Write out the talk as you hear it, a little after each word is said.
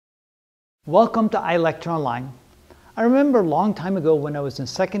Welcome to iLecture Online. I remember a long time ago when I was in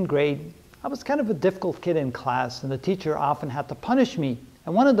second grade, I was kind of a difficult kid in class and the teacher often had to punish me.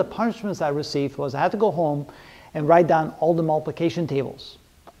 And one of the punishments I received was I had to go home and write down all the multiplication tables,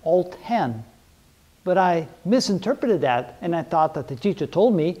 all 10. But I misinterpreted that and I thought that the teacher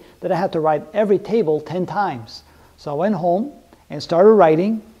told me that I had to write every table 10 times. So I went home and started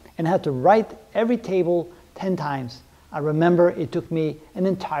writing and had to write every table 10 times. I remember it took me an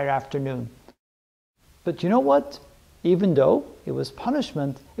entire afternoon. But you know what? Even though it was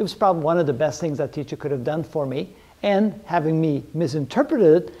punishment, it was probably one of the best things that teacher could have done for me. And having me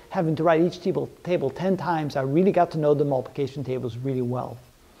misinterpreted it, having to write each table 10 times, I really got to know the multiplication tables really well.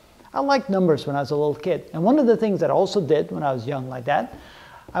 I liked numbers when I was a little kid. And one of the things that I also did when I was young like that,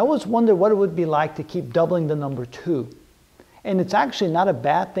 I always wondered what it would be like to keep doubling the number 2. And it's actually not a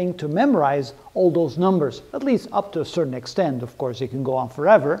bad thing to memorize all those numbers, at least up to a certain extent. Of course, it can go on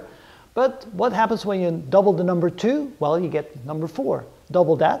forever. But what happens when you double the number 2? Well, you get number 4.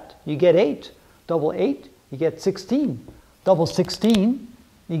 Double that, you get 8. Double 8, you get 16. Double 16,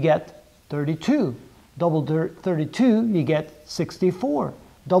 you get 32. Double 32, you get 64.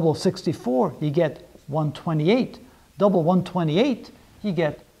 Double 64, you get 128. Double 128, you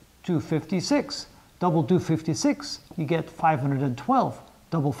get 256. Double 256, you get 512.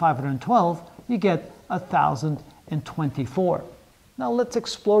 Double 512, you get 1024. Now let's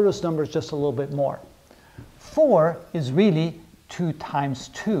explore those numbers just a little bit more. 4 is really 2 times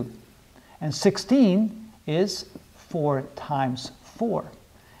 2. And 16 is 4 times 4.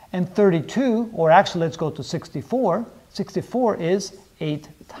 And 32, or actually let's go to 64. 64 is 8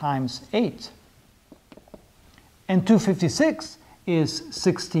 times 8. And 256 is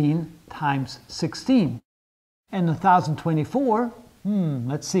 16 times 16. And 1024,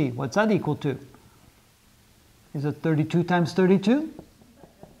 let's see, what's that equal to? Is it 32 times 32?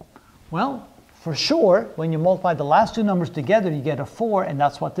 Well, for sure, when you multiply the last two numbers together, you get a 4, and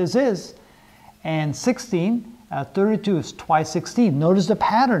that's what this is. And 32 is twice 16. Notice the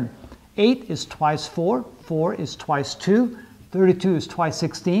pattern. 8 is twice 4, 4 is twice 2, 32 is twice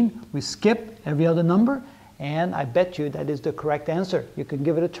 16. We skip every other number, and I bet you that is the correct answer. You can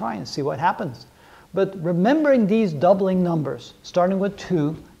give it a try and see what happens. But remembering these doubling numbers, starting with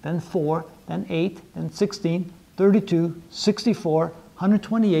 2, then 4, then 8, then 16, 32, 64,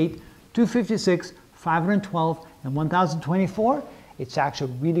 128, 256, 512, and 1024, it's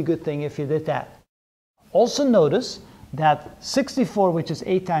actually a really good thing if you did that. Also notice that 64, which is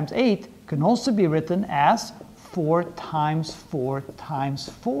 8 times 8, can also be written as 4 times 4 times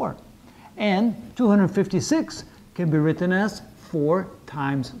 4. And 256 can be written as 4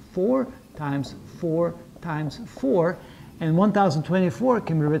 times 4 times 4 times 4. And 1024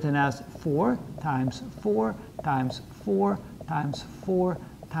 can be written as 4 times 4 times 4 times 4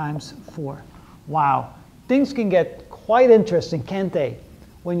 times 4. Wow, things can get quite interesting, can't they,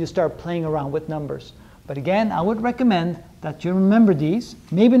 when you start playing around with numbers. But again, I would recommend that you remember these,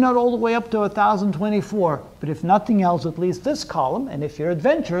 maybe not all the way up to 1024, but if nothing else, at least this column. And if you're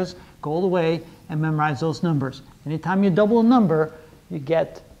adventurous, go all the way and memorize those numbers. Anytime you double a number, you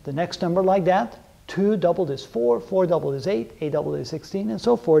get the next number like that. 2 doubled is 4, 4 doubled is 8, 8 doubled is 16, and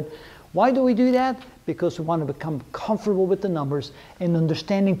so forth. Why do we do that? Because we want to become comfortable with the numbers and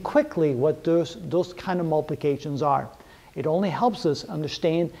understanding quickly what those kind of multiplications are. It only helps us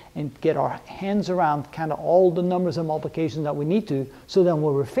understand and get our hands around kind of all the numbers and multiplications that we need to, so then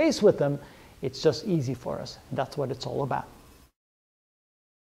when we're faced with them, it's just easy for us. That's what it's all about.